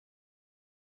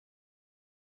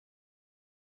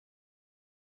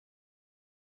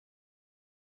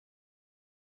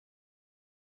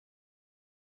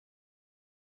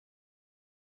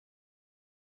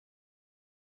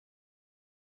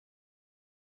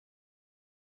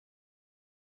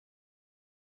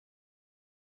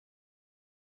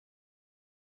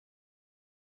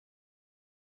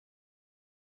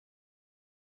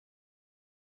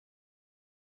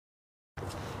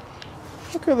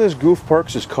Look how this goof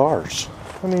parks his cars.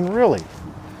 I mean, really?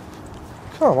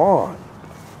 Come on.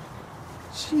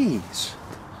 Jeez.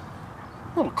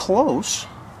 A little close.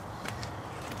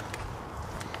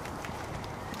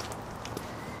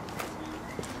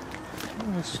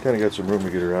 This has kind of got some room to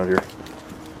get around here.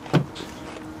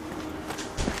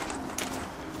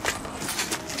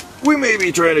 We may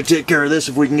be trying to take care of this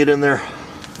if we can get in there.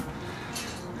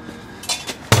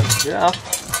 Yeah.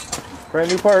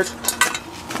 Brand new part.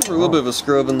 A little bit of a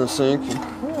scrub in the sink.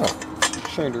 Yeah.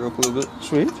 Shined her up a little bit.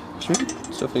 Sweet. Sweet.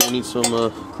 Definitely gonna need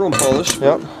some chrome polish.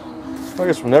 Yep. I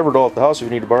guess we'll never doll at the house if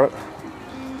you need to borrow it.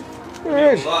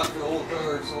 Alright. Well,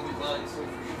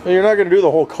 you're not going to do the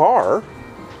whole car.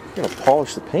 You're going to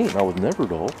polish the paint now with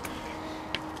Neverdoll.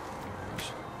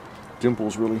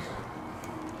 Dimples really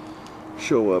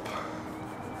show up.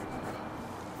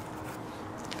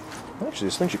 Actually,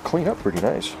 this thing should clean up pretty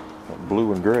nice. That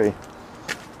blue and gray.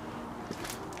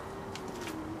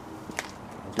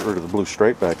 Get rid of the blue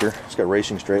stripe back here. It's got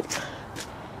racing stripe.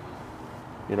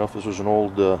 You know, if this was an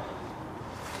old, an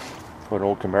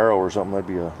old Camaro or something, that'd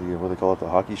be what do they call it, the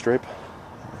hockey stripe.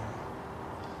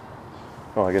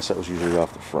 Oh, I guess that was usually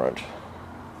off the front.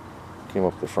 Came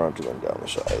up the front and then down the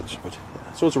sides. But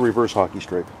yeah. So it's a reverse hockey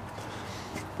stripe.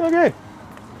 Okay.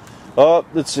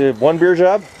 Let's see, one beer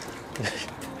job.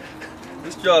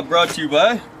 This job brought to you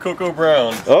by Coco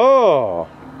Brown. Oh.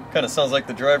 Kind of sounds like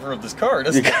the driver of this car,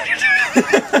 doesn't it?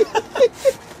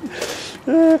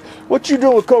 What you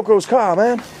doing with Coco's car,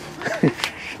 man?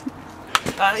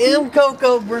 I am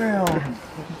Coco Brown.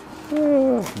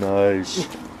 Oh, nice.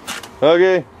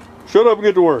 Okay, shut up and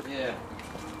get to work. Yeah.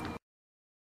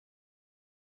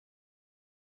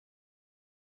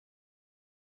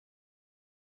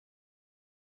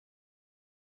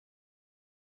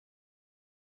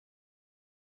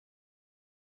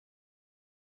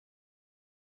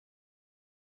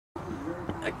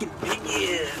 I can dig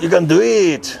it. You can do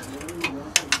it.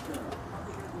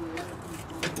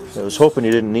 I was hoping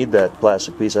you didn't need that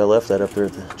plastic piece. I left that up there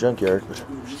at the junkyard. But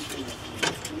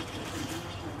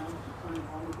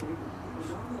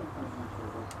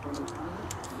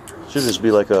should just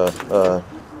be like a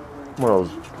one of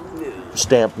those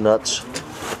stamped nuts.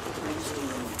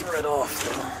 Right off.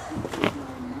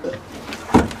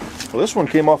 Well, this one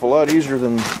came off a lot easier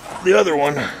than the other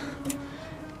one.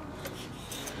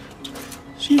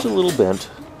 She's a little bent.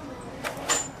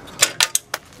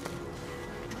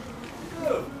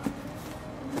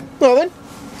 Well then.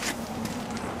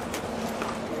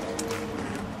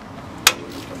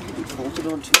 Bolted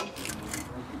on too.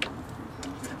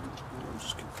 I'm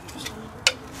just confused.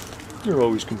 You're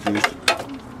always confused.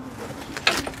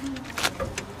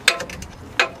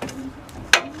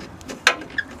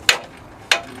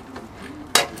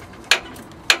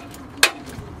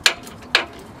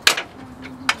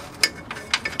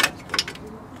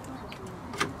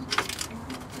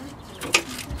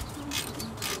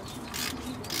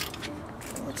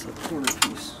 That's that corner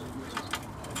piece.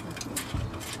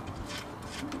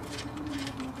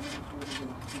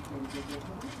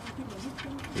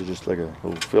 It's just like a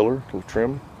little filler, little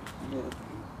trim. Yeah.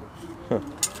 Huh.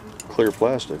 Clear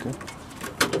plastic, huh?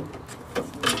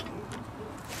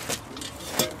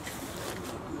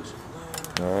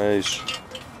 Nice.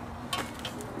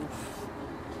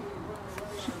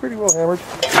 It's pretty well hammered.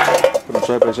 Put them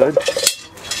side by side.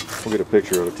 We'll get a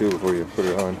picture of it too before you put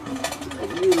it on. A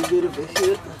little bit of a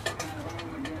hit.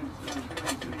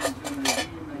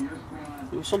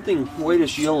 It was something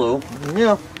whitish yellow.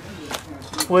 Yeah.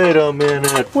 Wait a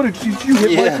minute. What did you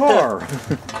hit my car?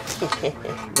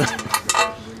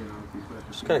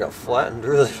 Just kind of got flattened,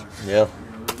 really. Yeah.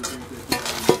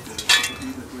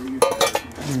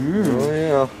 Oh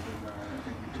yeah.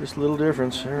 Just a little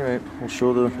difference. All right. We'll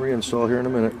show the reinstall here in a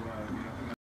minute.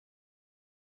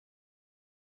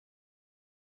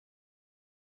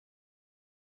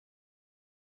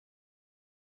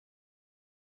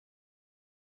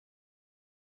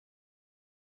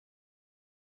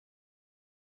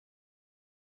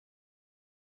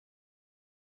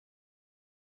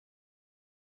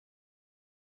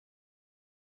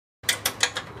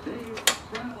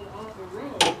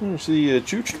 There's the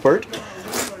chooched part.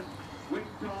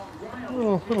 A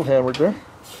little hammered there.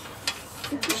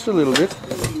 Just a little bit.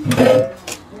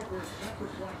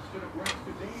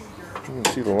 You can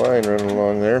see the line running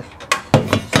along there.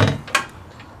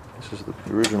 This is the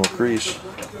original crease.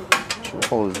 So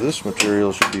all of this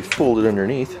material should be folded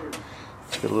underneath.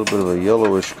 It's got a little bit of a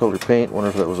yellowish color paint. Wonder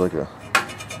if that was like a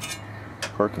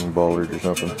parking bollard or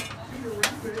something.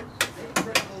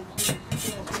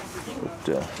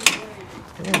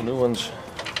 But new one's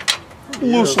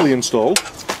loosely installed.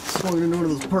 Swung into one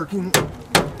of those parking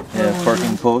Yeah,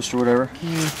 parking post or whatever.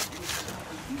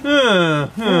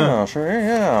 Oh, sure,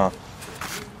 yeah.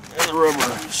 And the rubber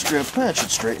strip, that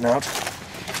should straighten out.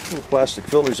 The plastic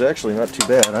filter's actually not too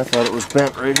bad. I thought it was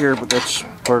bent right here, but that's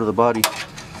part of the body.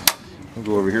 I'll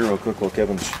go over here real quick while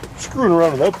Kevin's screwing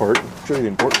around in that part. Show you the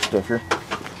important stuff here.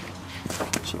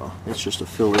 So, it's just a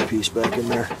filler piece back in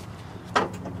there.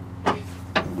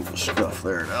 Move the stuff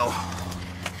there now.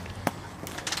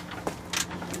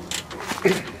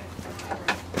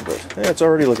 But yeah, it's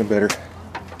already looking better.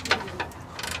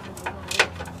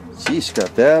 Seat's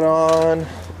got that on.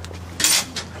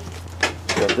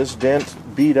 Got this dent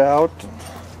beat out.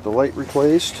 The light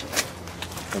replaced.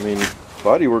 I mean,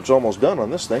 bodywork's almost done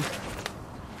on this thing.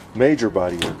 Major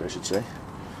bodywork, I should say.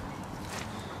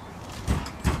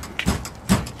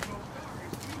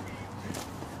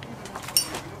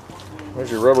 There's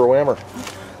your rubber whammer.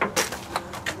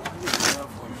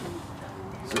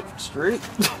 Sit straight.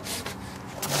 A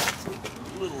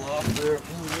little off there.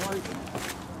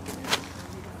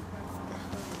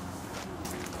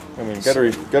 I mean,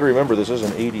 gotta remember this is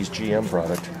an 80s GM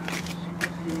product.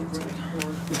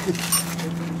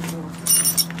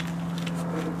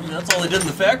 That's all they did in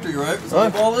the factory, right?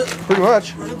 Eyeball it? Pretty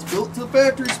much. It's built to the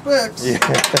factory specs. Yeah.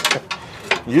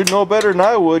 You'd know better than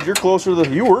I would. You were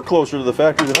closer to the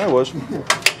factory than I was.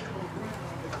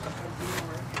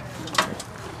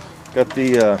 Got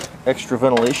the extra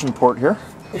ventilation port here.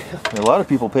 A lot of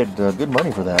people paid good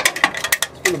money for that.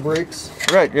 It's for the brakes.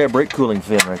 Right, yeah, brake cooling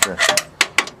fin right there.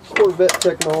 Corvette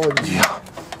technology. Yeah.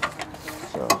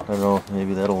 So, I don't know,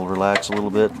 maybe that'll relax a little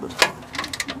bit, but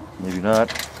maybe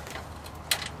not.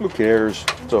 Who cares?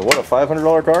 So, what, a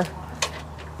 $500 car? I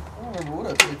don't remember what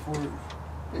I paid for it.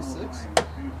 Paid $6?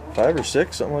 5 or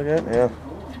 6, something like that, yeah.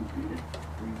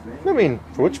 I mean,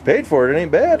 for what you paid for it, it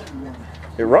ain't bad.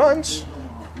 It runs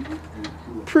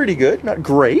pretty good, not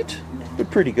great,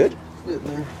 but pretty good. Getting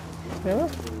there. Yeah.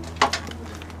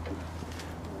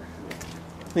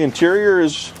 The interior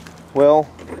is, well,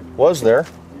 was there.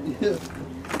 Yeah.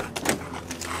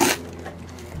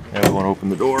 I don't want to open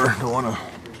the door. Don't want to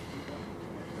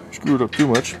screw it up too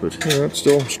much, but yeah, it's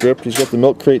still stripped. He's got the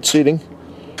milk crate seating.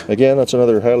 Again, that's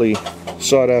another highly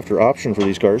sought after option for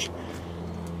these cars.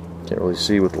 Can't really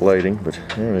see with the lighting, but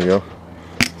there we go.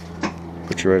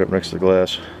 Put you right up next to the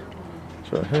glass.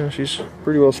 So yeah, she's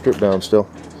pretty well stripped down still.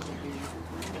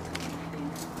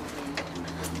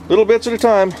 Little bits at a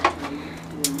time.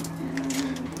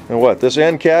 And what, this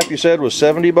end cap you said was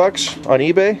 70 bucks on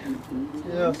eBay?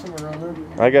 Yeah, somewhere around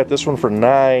there. I got this one for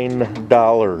 $9.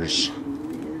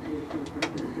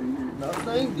 Not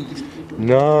 90.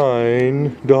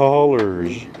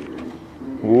 $9.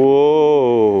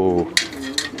 Whoa.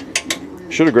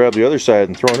 Should have grabbed the other side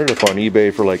and thrown it up on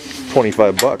eBay for like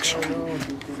 25 bucks. I know.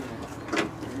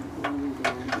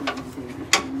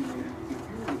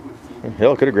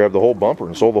 Hell, could have grabbed the whole bumper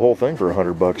and sold the whole thing for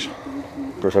 100 bucks.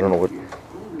 Of course, I don't know what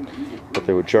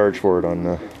they would charge for it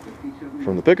on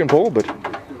from the pick and pull, but I'm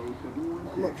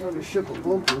not trying to ship a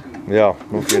bumper. yeah,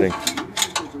 no kidding.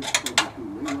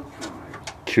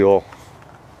 Cool.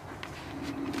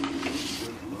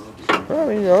 I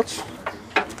mean, it's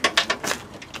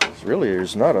really,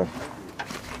 there's no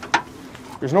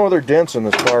other dents in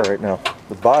this car right now.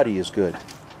 The body is good.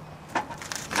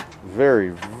 Very,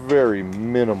 very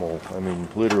minimal. I mean,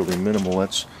 literally minimal.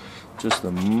 That's just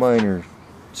a minor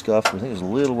scuff. I think there's a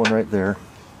little one right there.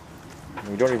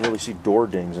 You don't even really see door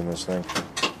dings in this thing. I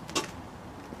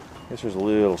guess there's a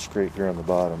little scrape here on the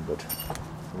bottom, but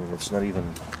I mean, it's not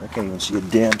even, I can't even see a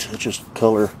dent. It's just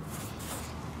color.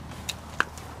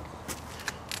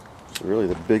 So really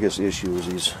the biggest issue is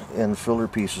these end filler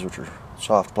pieces, which are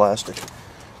soft plastic.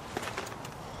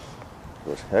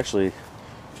 But actually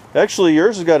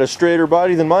yours has got a straighter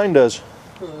body than mine does.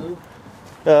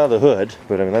 The hood,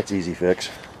 but I mean, that's easy fix.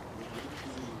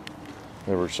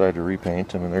 Never decided to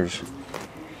repaint. I mean, let's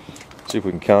see if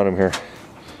we can count them here.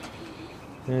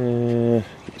 Get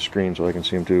the screen so I can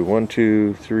see them too. 1,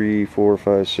 2, 3, 4,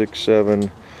 5, 6,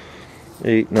 7,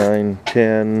 8, 9,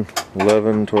 10,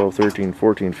 11, 12, 13,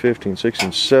 14, 15,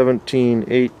 16, 17,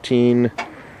 18,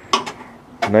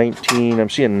 19. I'm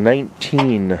seeing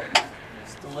 19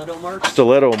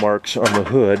 stiletto marks on the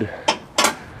hood.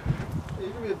 Hey,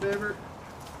 do me a favor.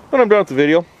 When I'm done with the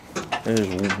video, there's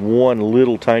one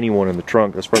little tiny one in the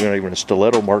trunk. That's probably not even a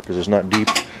stiletto mark because it's not deep.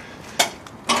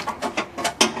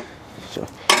 So,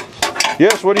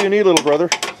 yes, what do you need, little brother?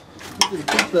 You can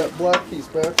push that black piece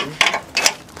back and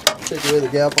take away the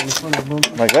gap on the front of the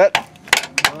bumper. Like that?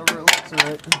 However it looks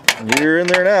right. You're in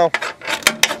there now.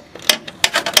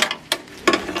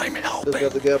 I'm Still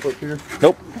got the gap up here?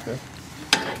 Nope. Okay.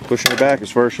 Pushing it back as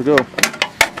far as she'll go.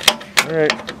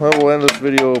 Alright, well, we'll end this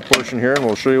video portion here and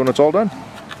we'll show you when it's all done.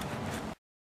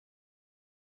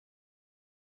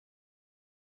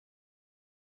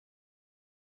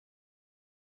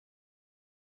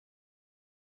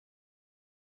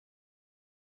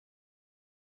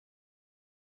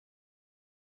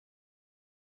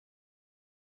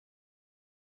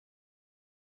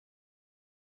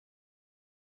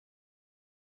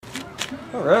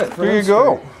 Alright, Here you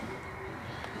go.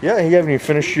 Yeah, you haven't even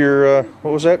finished your,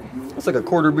 what was that? It's like a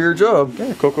quarter beer job.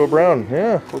 Yeah, Cocoa Brown.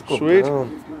 Yeah, Cocoa sweet.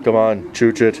 Brown. Come on,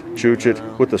 chooch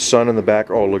it, with the sun in the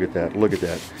back. Oh, look at that, look at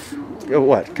that.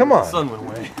 What? Come on. The sun went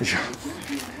away.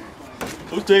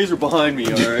 Those days are behind me,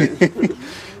 alright?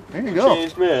 There you go.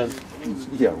 Changed man.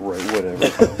 Yeah, right,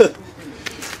 whatever.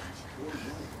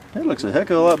 It looks a heck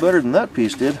of a lot better than that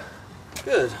piece did.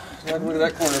 Good. I can look at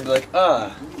that corner and be like,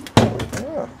 ah.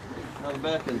 Yeah. Now the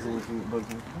back end's the only thing that bugs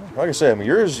me. Like I say, I mean,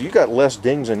 yours, you got less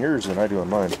dings on yours than I do on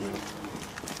mine.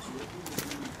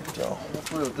 So. I'll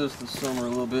play with this summer a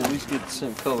little bit, at least get the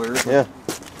same color. Yeah.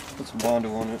 Put some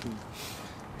Bondo on it and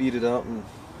beat it out and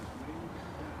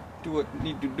do what you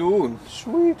need to do. And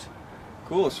Sweet.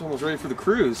 cool, it's almost ready for the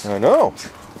cruise. I know.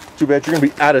 Too bad you're going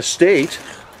to be out of state.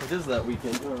 It is that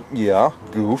weekend, huh? Yeah,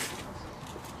 goof.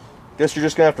 Guess you're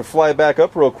just going to have to fly back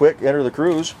up real quick, enter the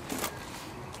cruise.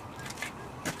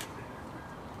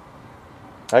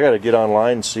 I got to get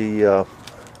online and see, get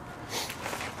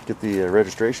the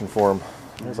registration form.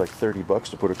 It's like $30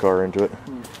 to put a car into it.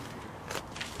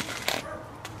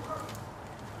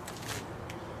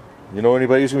 You know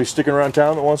anybody who's going to be sticking around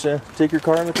town that wants to take your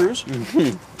car on the cruise?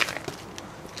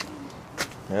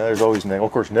 Yeah, there's always,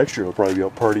 of course, next year they'll probably be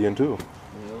out partying too.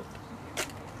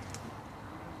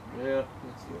 Yeah.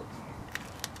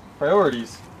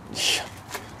 Priorities.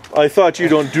 I thought you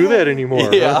don't do that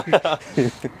anymore. Yeah. Huh?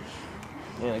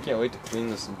 Man, I can't wait to clean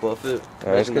this and buff it.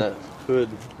 That's Imagine good. that hood.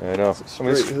 I know. It's a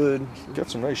straight hood. Got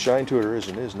some nice shine to it as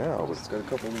it is now, but It's got a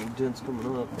couple little dents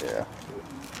coming up. yeah,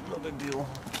 No big deal.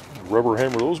 rubber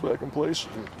hammer those back in place.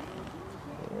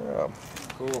 Yeah,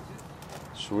 Cool.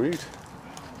 sweet.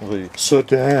 The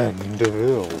Sedan De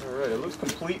Ville. Alright, it looks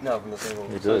complete now from the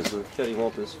thing. It does. The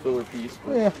Cadillac Bumper filler piece.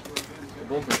 But Yeah, the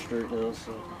bumper's straight now,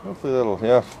 so hopefully that'll.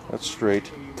 Yeah, that's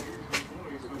straight.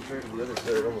 compared to the other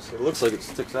side, it looks like it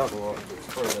sticks out a lot.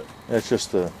 It's part of it. That's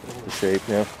just the shape.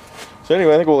 Yeah. So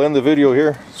anyway, I think we'll end the video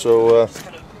here. So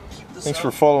thanks for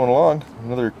following along.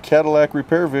 Another Cadillac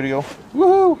repair video.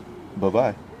 Woohoo! Bye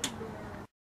bye.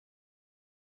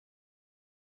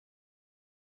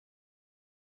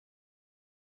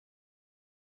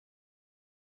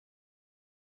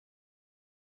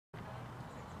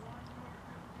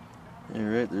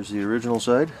 Alright, there's the original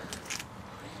side.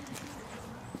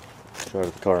 Shot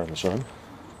of the car in the sun.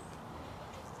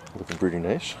 Looking pretty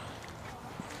nice.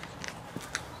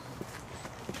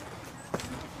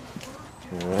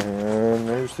 And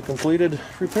there's the completed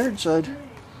repaired side.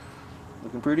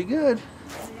 Looking pretty good.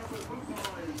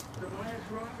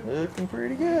 Looking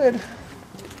pretty good.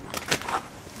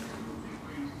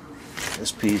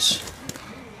 This piece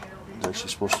is actually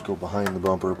supposed to go behind the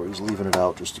bumper, but he's leaving it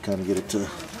out just to kind of get it to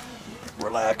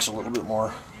relax a little bit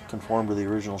more, conform to the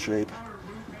original shape.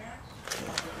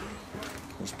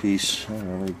 This piece, I don't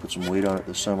know, maybe put some weight on it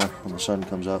this summer when the sun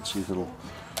comes out, see if it'll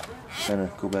kind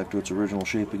of go back to its original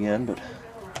shape again, but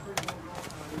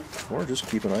or just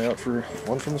keep an eye out for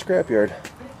one from the scrapyard.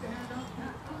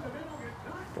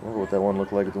 Don't remember what that one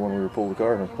looked like at the one we were pulled the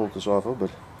car and I pulled this off of,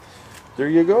 but there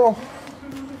you go.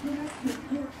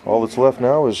 All that's left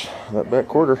now is that back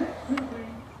quarter.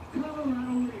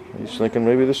 He's thinking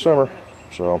maybe this summer.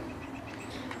 So,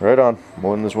 right on. I'm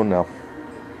in this one now.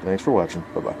 Thanks for watching.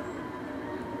 Bye-bye.